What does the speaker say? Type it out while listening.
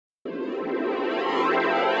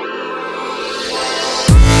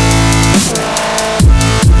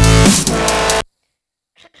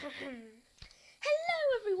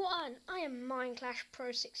Minecraft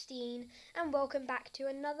Pro 16 and welcome back to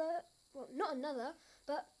another, well not another,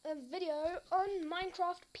 but a video on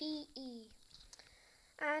Minecraft PE.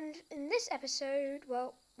 And in this episode,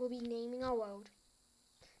 well, we'll be naming our world.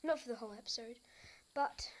 Not for the whole episode,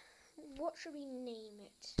 but what should we name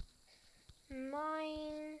it?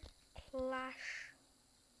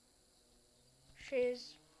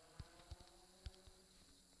 Mineclash's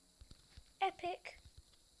Epic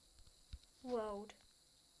World.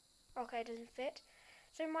 Okay, it doesn't fit.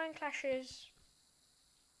 So Mineclash's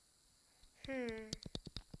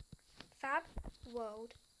Fab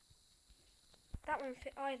World. That won't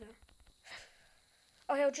fit either.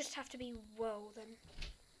 Oh, it'll just have to be world then.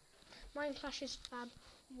 Mineclash's Fab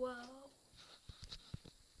World.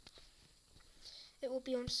 It will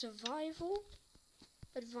be on survival,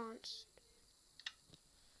 advanced.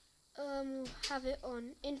 We'll have it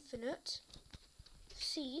on infinite,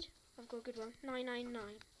 seed. I've got a good one. 999.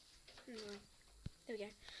 No, there we go.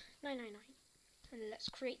 999. And let's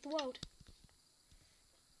create the world.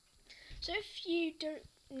 So if you don't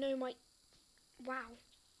know my... Wow.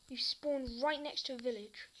 You spawned right next to a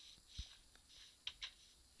village.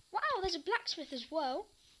 Wow, there's a blacksmith as well.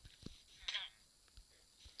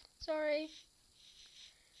 Sorry.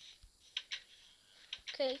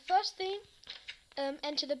 Okay, first thing,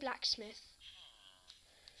 enter the blacksmith.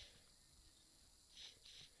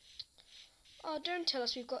 Oh, don't tell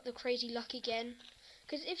us we've got the crazy luck again.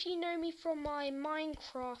 Because if you know me from my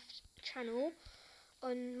Minecraft channel,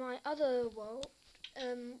 on my other world,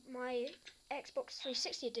 my Xbox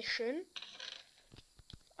 360 edition,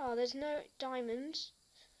 oh, there's no diamonds.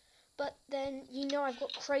 But then you know I've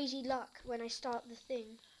got crazy luck when I start the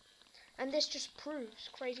thing. And this just proves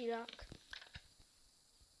crazy luck.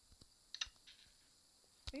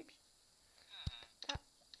 Oops.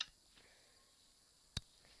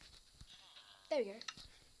 There we go.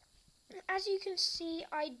 As you can see,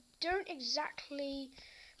 I don't exactly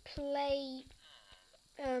play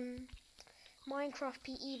Minecraft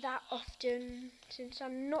PE that often, since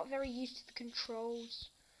I'm not very used to the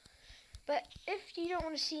controls. But if you don't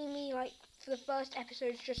want to see me, like, for the first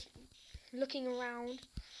episodes, just looking around,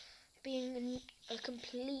 being a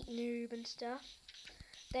complete noob and stuff,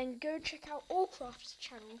 then go check out Allcraft's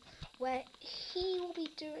channel, where he will be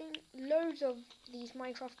doing loads of these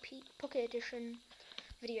Minecraft Pocket Edition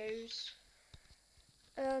videos.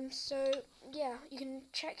 So yeah, you can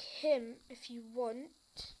check him if you want.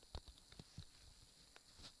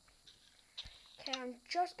 Okay, I'm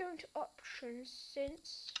just going to options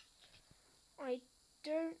since I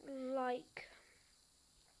don't like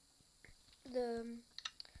the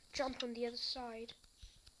jump on the other side.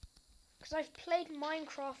 Because I've played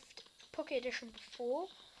Minecraft Pocket Edition before,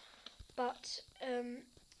 but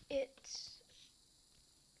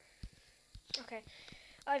okay.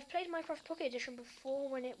 I've played Minecraft Pocket Edition before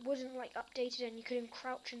when it wasn't like updated and you couldn't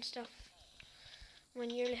crouch and stuff.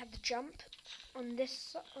 When you only had the jump on the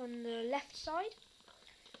left side,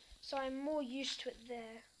 so I'm more used to it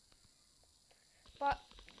there. But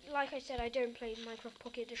like I said, I don't play Minecraft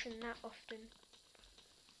Pocket Edition that often.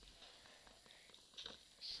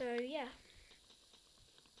 So yeah.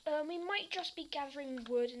 We might just be gathering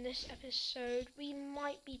wood in this episode. We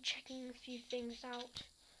might be checking a few things out.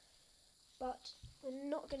 But we're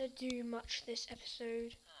not going to do much this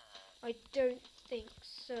episode. I don't think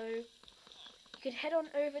so. You can head on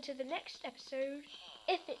over to the next episode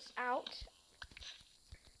if it's out.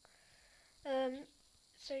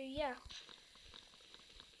 So yeah.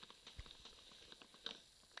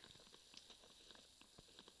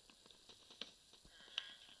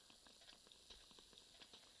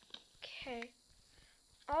 Okay,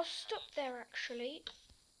 I'll stop there actually.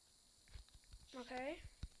 Okay,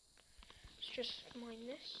 let's just mine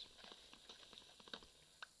this.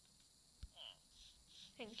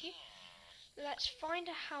 Thank you. Let's find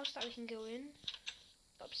a house that we can go in.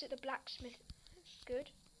 Opposite the blacksmith.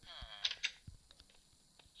 Good.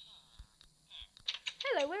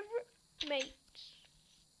 Hello, we're roommates.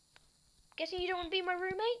 Guessing you don't want to be my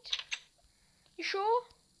roommate? You sure?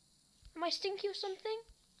 Am I stinky or something?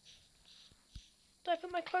 Do I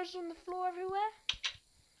put my clothes on the floor everywhere?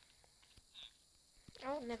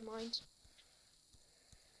 Oh, never mind.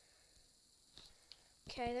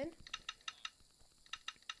 Okay then.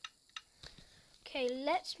 Okay,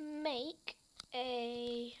 let's make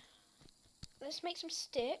some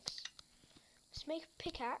sticks. Let's make a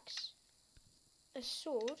pickaxe, a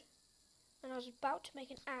sword, and I was about to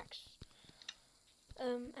make an axe.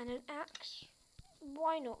 And an axe.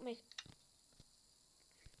 Why not make?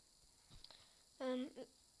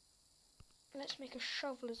 Let's make a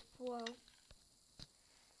shovel as well.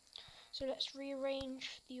 So let's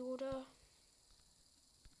rearrange the order.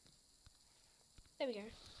 There we go.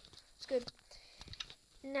 It's good.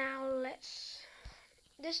 Now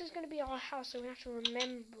this is going to be our house, so we have to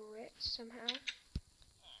remember it somehow.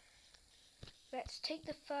 Let's take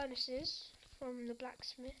the furnaces from the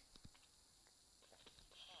blacksmith.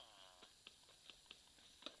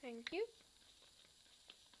 Thank you.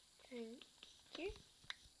 Thank you.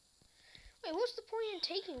 Wait, what's the point in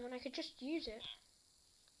taking when I could just use it?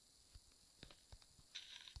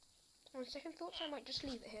 On second thoughts, I might just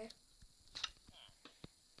leave it here.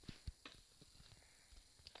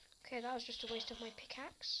 Okay, that was just a waste of my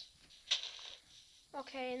pickaxe.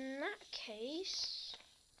 Okay, in that case...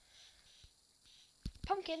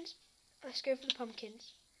 pumpkins. Let's go for the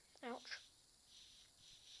pumpkins. Ouch.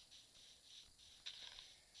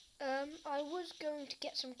 I was going to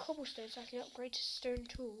get some cobblestone so I can upgrade to stone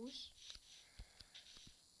tools.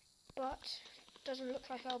 But doesn't look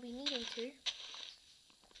like I'll be needing to.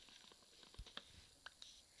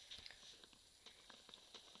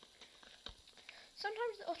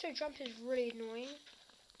 Sometimes the auto jump is really annoying.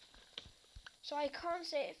 So I can't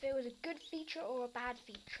say if it was a good feature or a bad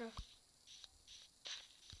feature.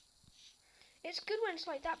 It's good when it's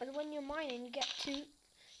like that, but when you're mining you get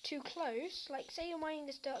too close. Like say you're mining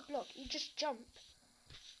this dirt block, you just jump.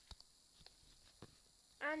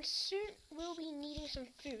 And soon we'll be needing some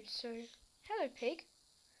food, so hello pig.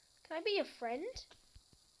 Can I be your friend?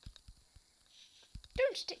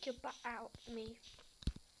 Don't stick your butt out at me.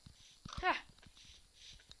 Ha!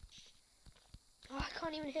 Oh, I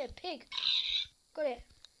can't even hit a pig. Got it.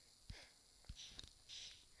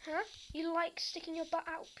 Huh? You like sticking your butt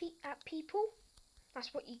out at people?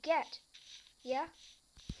 That's what you get. Yeah?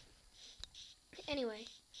 Anyway.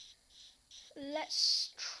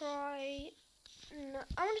 Let's try... No,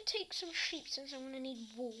 I want to take some sheep since I'm going to need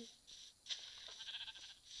wool.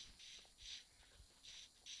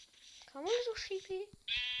 Come on, little sheepy.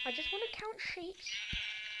 I just want to count sheep.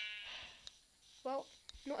 Well,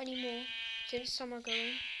 not anymore since summer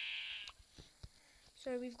going.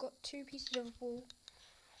 So we've got 2 pieces of wool.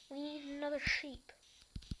 We need another sheep.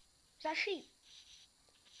 Is that a sheep?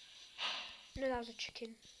 No, that was a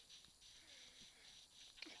chicken.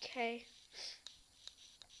 Okay.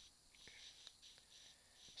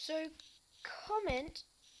 So, comment,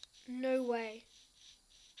 no way.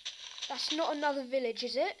 That's not another village,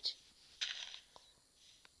 is it?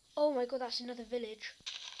 Oh my god, that's another village.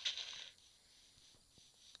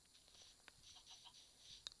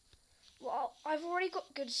 Well, I've already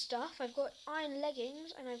got good stuff. I've got iron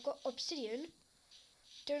leggings and I've got obsidian.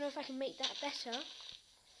 Don't know if I can make that better.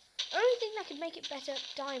 Only thing that could make it better,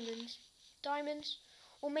 diamonds. Diamonds,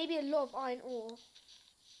 or maybe a lot of iron ore.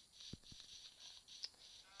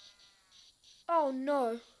 Oh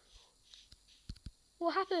no.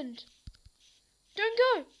 What happened? Don't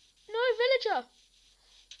go! No, villager!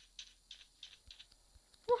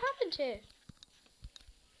 What happened here?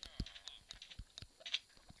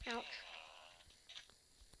 Ouch.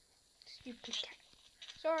 Stupid cat.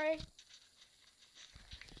 Sorry.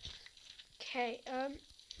 Okay,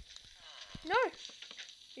 no!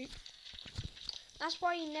 Oop. That's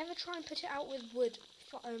why you never try and put it out with wood,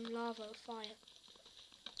 lava, or fire.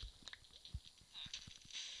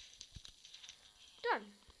 Done.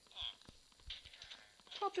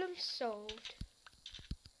 Problem solved.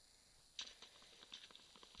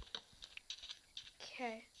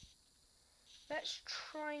 Okay. Let's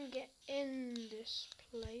try and get in this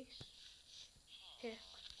place. Here.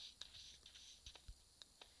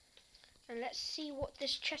 And let's see what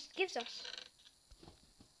this chest gives us.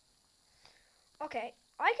 Okay,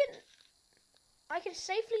 I can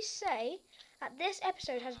safely say that this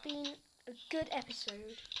episode has been a good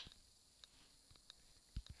episode.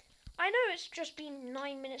 I know it's just been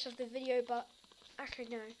 9 minutes of the video, but actually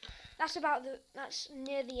no. That's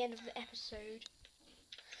near the end of the episode.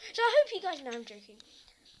 So I hope you guys know I'm joking.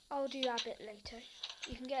 I'll do that a bit later.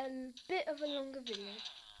 You can get a bit of a longer video.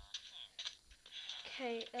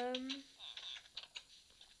 Okay,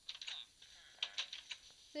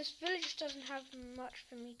 this village doesn't have much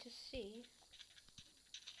for me to see.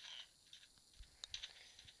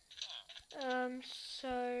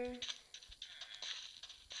 So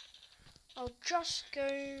I'll just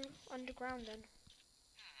go underground then.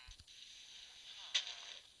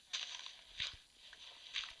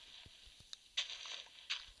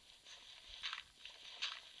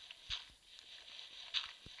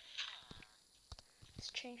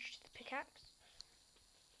 Let's change to the pickaxe.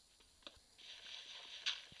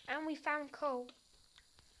 And we found coal.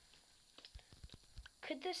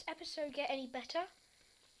 Could this episode get any better?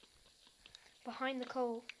 Behind the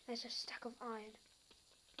coal, there's a stack of iron.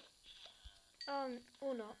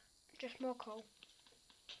 Or not, just more coal.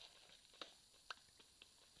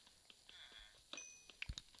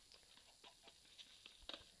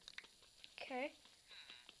 Okay.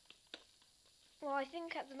 Well, I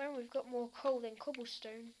think at the moment we've got more coal than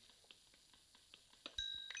cobblestone.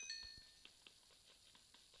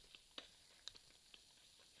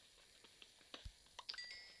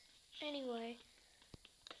 Anyway,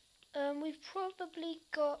 we've probably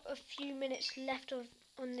got a few minutes left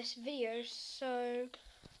on this video, so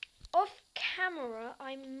off camera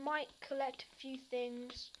I might collect a few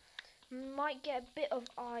things, might get a bit of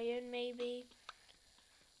iron maybe.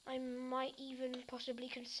 I might even possibly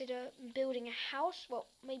consider building a house, well,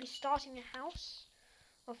 maybe starting a house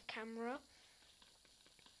off camera.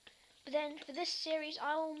 But then for this series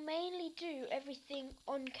I will mainly do everything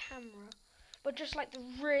on camera, but just like the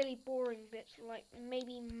really boring bits, like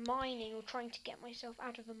maybe mining or trying to get myself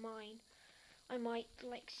out of a mine, I might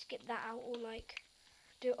like skip that out or like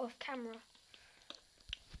do it off camera.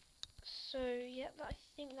 So yeah, I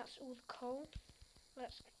think that's all the coal.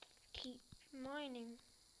 Let's keep mining.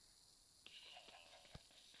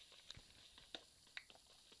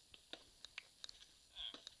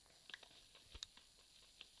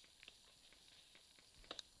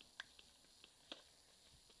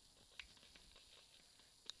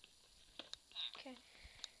 Okay.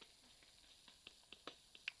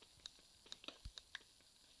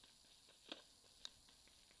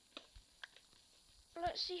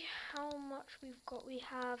 Let's see how much we've got. We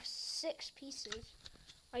have 6 pieces.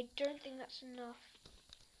 I don't think that's enough.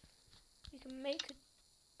 We can make a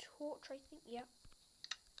torch, I think. Yeah.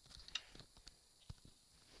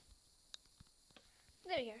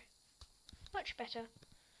 There we go. Much better.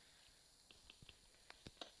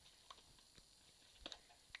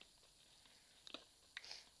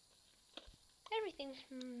 Everything's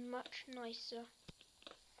much nicer.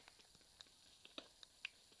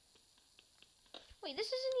 Wait, this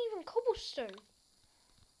isn't even cobblestone.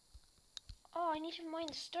 Oh, I need to mine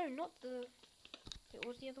the stone, not the... What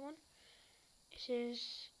was the other one? It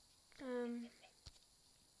is...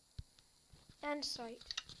 andesite.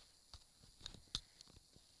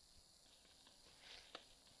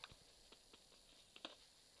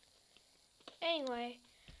 Anyway,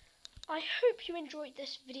 I hope you enjoyed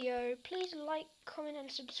this video. Please like, comment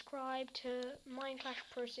and subscribe to Minecraft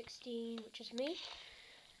Pro 16, which is me.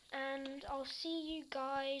 And I'll see you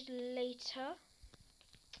guys later.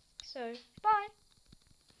 So, bye.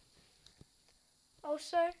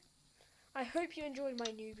 Also, I hope you enjoyed my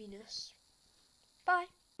newbiness. Bye.